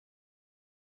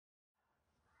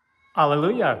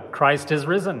Alleluia, Christ is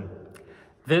risen.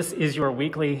 This is your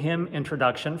weekly hymn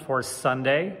introduction for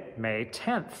Sunday, May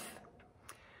 10th.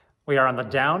 We are on the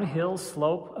downhill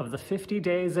slope of the 50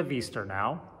 days of Easter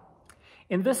now.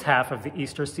 In this half of the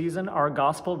Easter season, our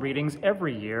gospel readings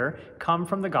every year come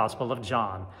from the Gospel of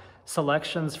John,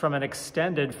 selections from an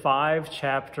extended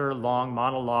 5-chapter long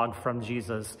monologue from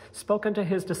Jesus spoken to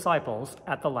his disciples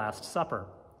at the Last Supper.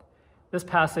 This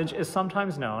passage is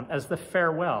sometimes known as the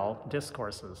farewell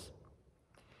discourses.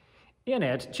 In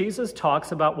it, Jesus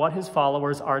talks about what his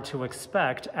followers are to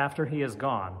expect after he is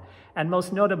gone, and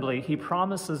most notably, he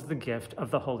promises the gift of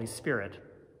the Holy Spirit.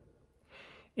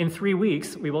 In 3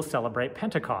 weeks, we will celebrate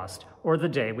Pentecost, or the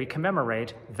day we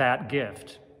commemorate that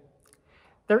gift.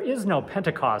 There is no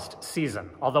Pentecost season,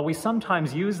 although we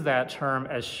sometimes use that term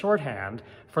as shorthand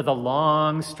for the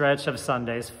long stretch of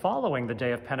Sundays following the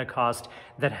day of Pentecost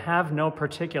that have no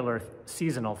particular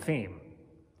seasonal theme.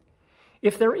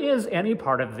 If there is any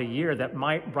part of the year that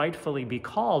might rightfully be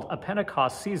called a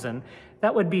Pentecost season,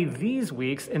 that would be these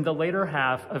weeks in the later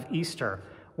half of Easter,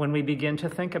 when we begin to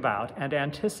think about and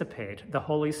anticipate the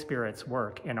Holy Spirit's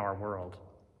work in our world.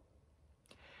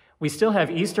 We still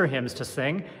have Easter hymns to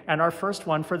sing, and our first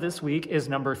one for this week is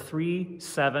number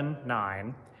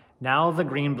 379, Now the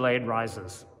Green Blade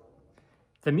Rises.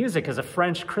 The music is a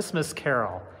French Christmas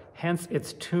carol, hence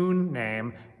its tune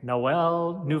name,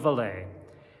 Noël Nouvelet,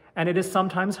 and it is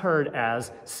sometimes heard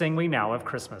as Sing We Now of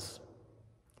Christmas.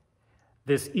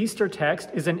 This Easter text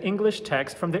is an English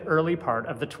text from the early part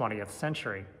of the 20th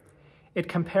century. It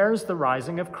compares the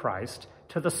rising of Christ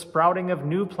to the sprouting of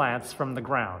new plants from the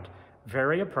ground,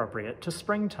 very appropriate to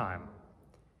springtime.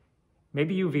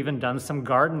 Maybe you've even done some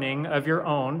gardening of your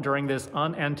own during this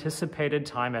unanticipated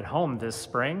time at home this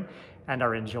spring and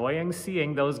are enjoying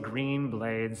seeing those green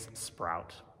blades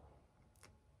sprout.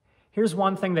 Here's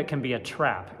one thing that can be a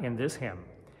trap in this hymn.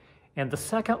 In the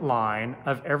second line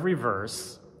of every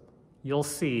verse, you'll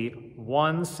see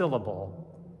one syllable,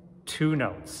 2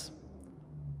 notes.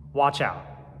 Watch out.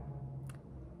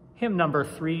 Hymn number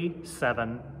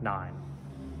 379.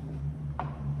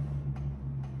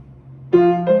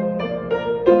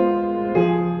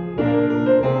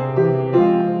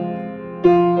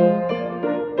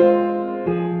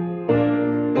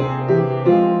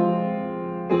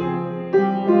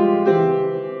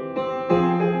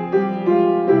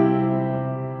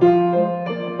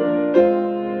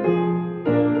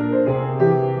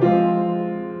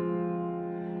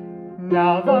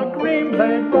 Now the green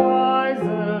blade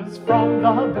rises from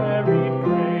the buried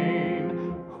grain,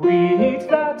 wheat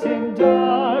that in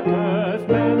dark earth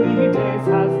many days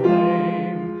has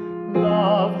lain.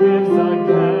 Love lives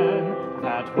again,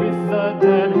 that with the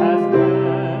dead has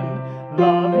been.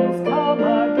 Love is come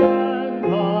again,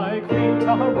 like wheat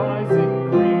arising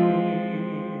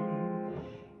green.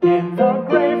 In the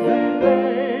grave they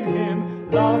laid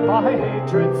him, love by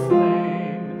hatred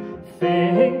slain,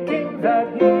 thinking that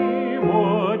he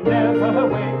would never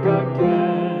wake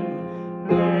again,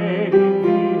 laid in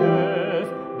the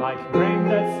earth like grain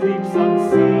that sleeps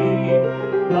unseen.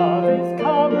 Love is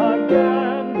come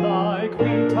again, like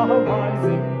wheat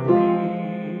arising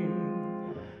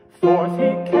green. Forth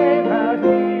he came at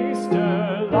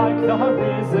Easter like the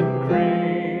risen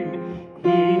grain,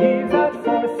 he that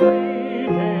for 3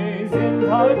 days in the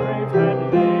grave had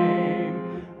lain,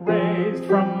 raised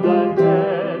from the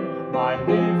dead, my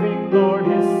living Lord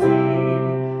is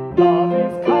seen. Love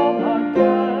is come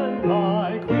again,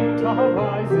 like wheat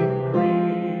arising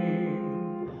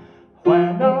green.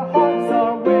 When our hearts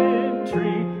are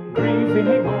wintry,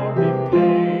 grieving or in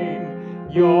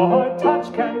pain, your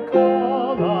touch can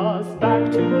call us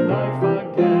back to life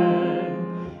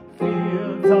again.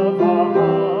 Fields of our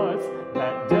hearts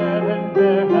that dead and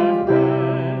bare have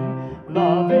been,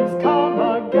 love is come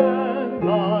again,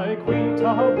 like wheat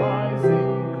arising.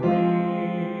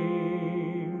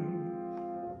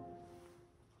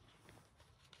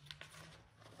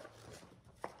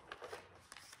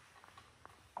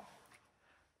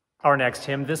 Our next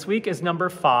hymn this week is number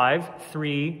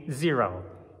 530,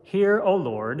 Hear, O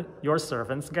Lord, your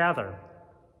servants gather.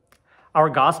 Our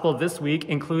gospel this week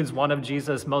includes one of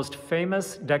Jesus' most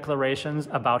famous declarations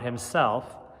about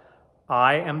himself,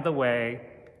 I am the way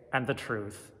and the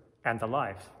truth and the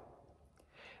life.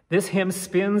 This hymn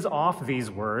spins off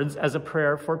these words as a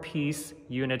prayer for peace,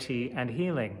 unity, and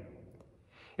healing.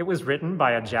 It was written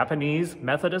by a Japanese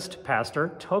Methodist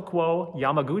pastor, Tokuo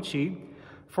Yamaguchi,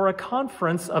 for a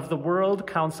conference of the World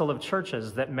Council of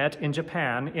Churches that met in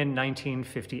Japan in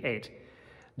 1958,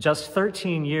 just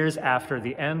 13 years after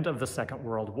the end of the Second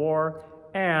World War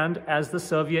and as the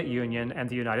Soviet Union and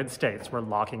the United States were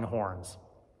locking horns.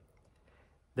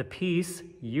 The peace,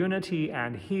 unity,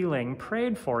 and healing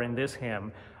prayed for in this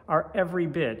hymn are every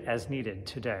bit as needed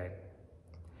today.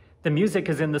 The music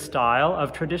is in the style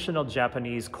of traditional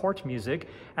Japanese court music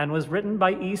and was written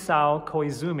by Isao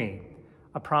Koizumi,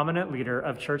 a prominent leader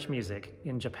of church music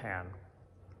in Japan.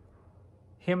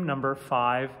 Hymn number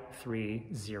 530.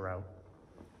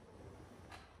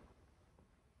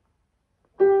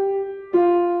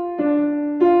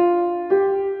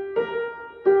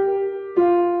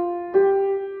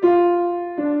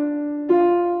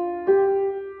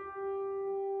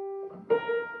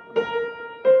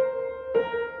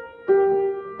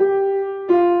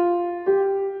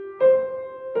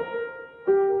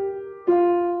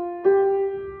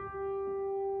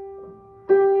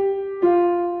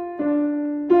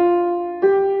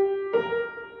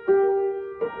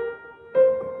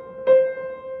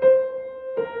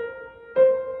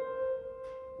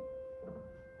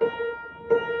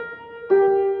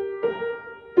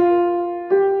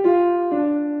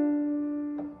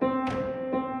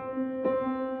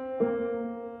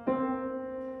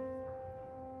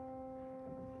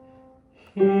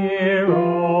 Hear,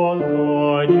 O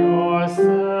Lord, your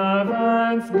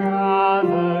servants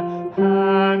gather,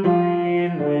 and we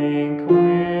link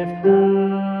with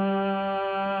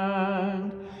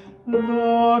hand,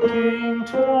 looking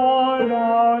toward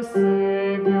our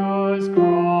Savior's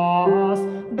cross,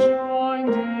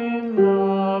 joined in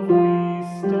love we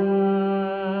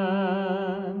stand,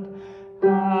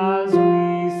 as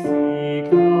we seek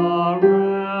the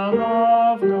realm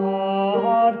of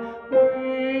God,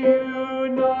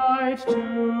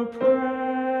 to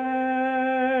pray.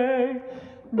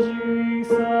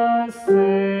 Jesus,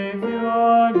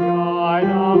 Savior, guide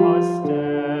our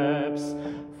steps,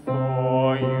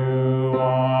 for you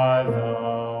are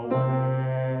the way.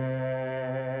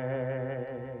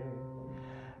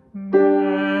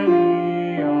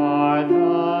 Many are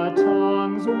the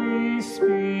tongues we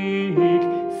speak,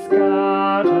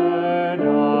 scattered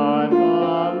are the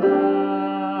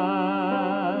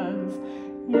lands,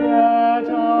 yet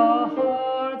our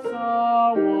hearts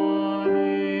are one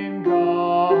in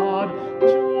God,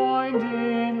 joined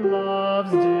in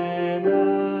love's demands.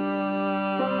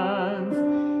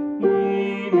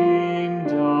 In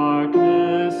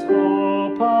darkness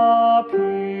hope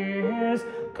appears,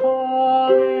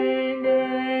 calling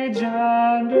age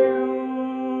and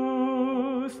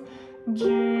youth.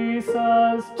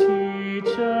 Jesus,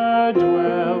 teacher,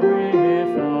 dwell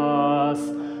with us,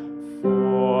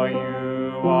 for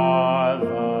you are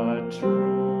the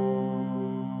truth.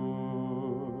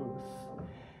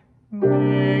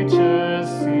 Nature's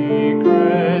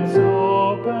secrets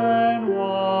open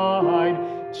wide,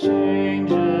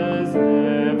 changes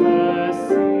never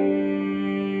cease.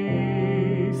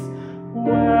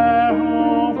 Where,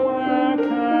 oh, where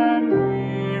can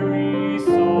weary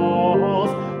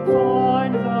souls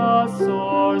find the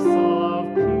source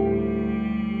of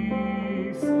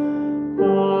peace?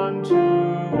 Unto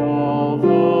all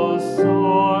those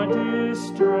sore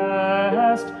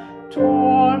distressed,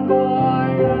 torn by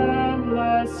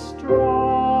endless strife,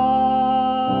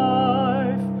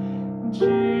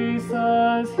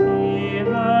 Jesus,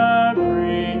 healer,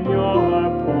 bring your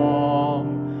balm,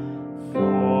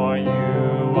 for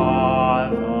you are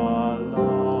the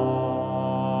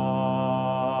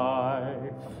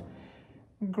life.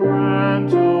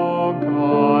 Grant, O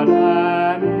God,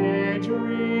 an age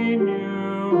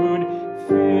renewed,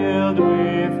 filled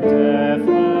with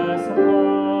deathless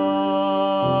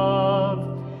love.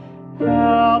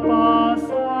 Help us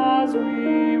as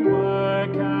we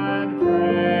work and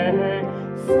pray,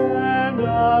 send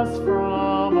us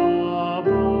from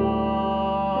above.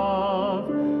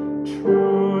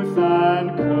 Truth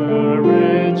and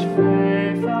courage,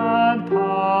 faith and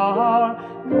power,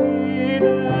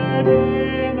 needed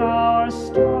in our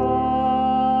strife.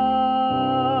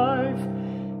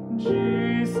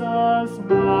 Jesus,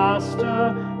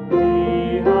 Master,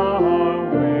 be our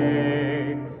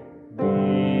way,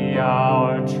 be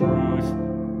our truth,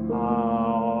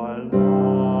 our life.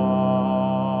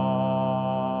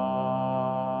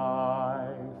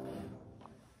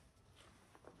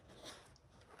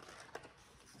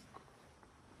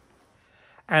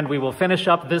 And we will finish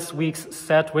up this week's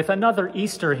set with another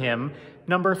Easter hymn,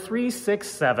 number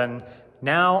 367,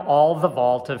 Now All the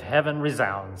Vault of Heaven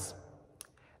Resounds.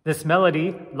 This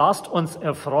melody, Lasst uns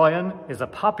erfreuen, is a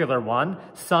popular one,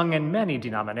 sung in many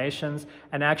denominations,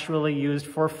 and actually used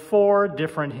for 4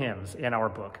 different hymns in our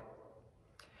book.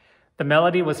 The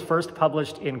melody was first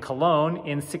published in Cologne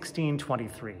in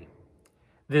 1623.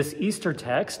 This Easter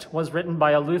text was written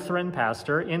by a Lutheran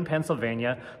pastor in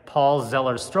Pennsylvania, Paul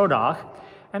Zeller-Strodach,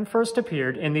 and first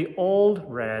appeared in the Old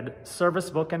Red Service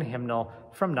Book and Hymnal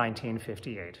from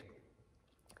 1958.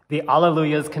 The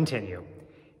Alleluias continue.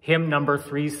 Hymn number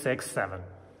 367.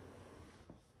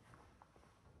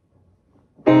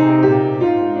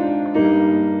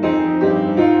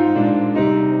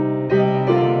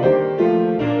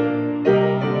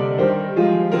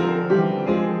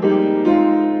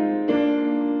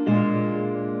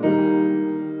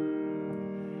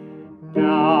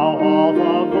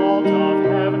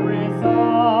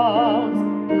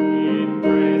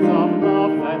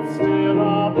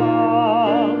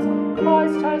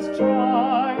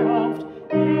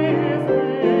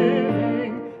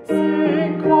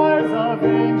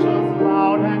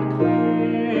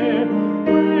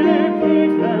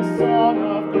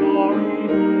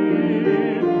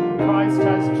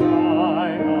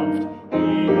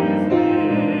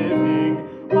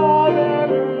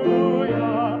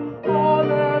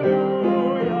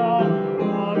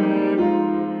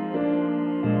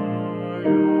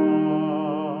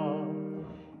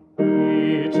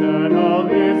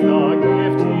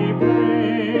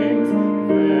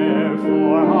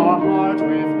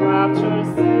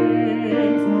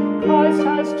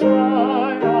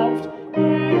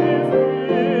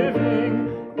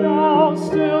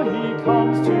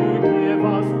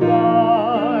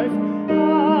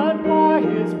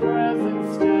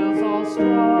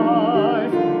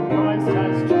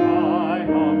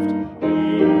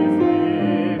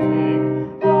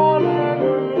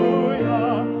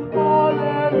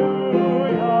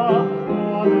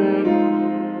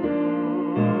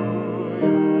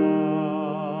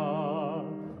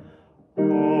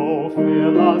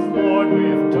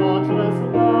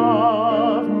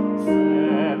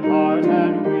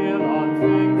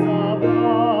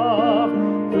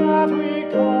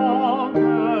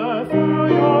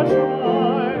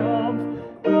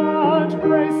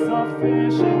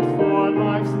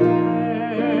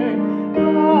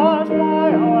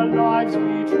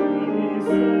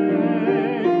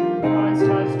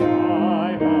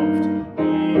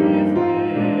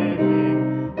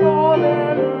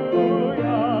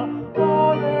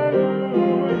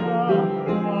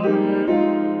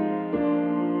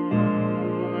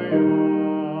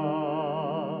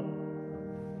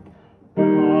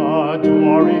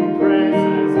 Adoring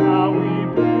praises how we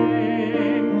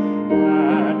bring,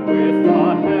 and with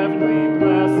the heavenly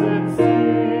blessed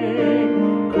sing,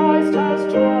 Christ has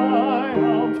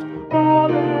triumphed,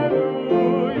 Alleluia.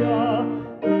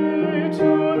 Be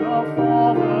to the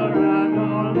Father and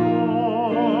our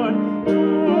Lord, to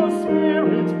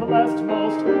Spirit blessed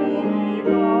most holy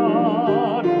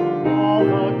God, all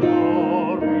the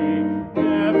glory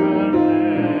never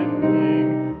ending.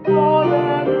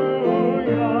 Alleluia.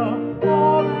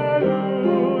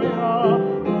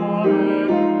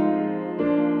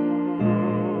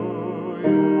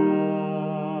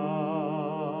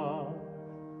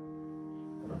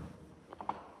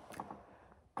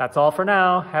 That's all for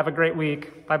now. Have a great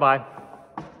week. Bye-bye.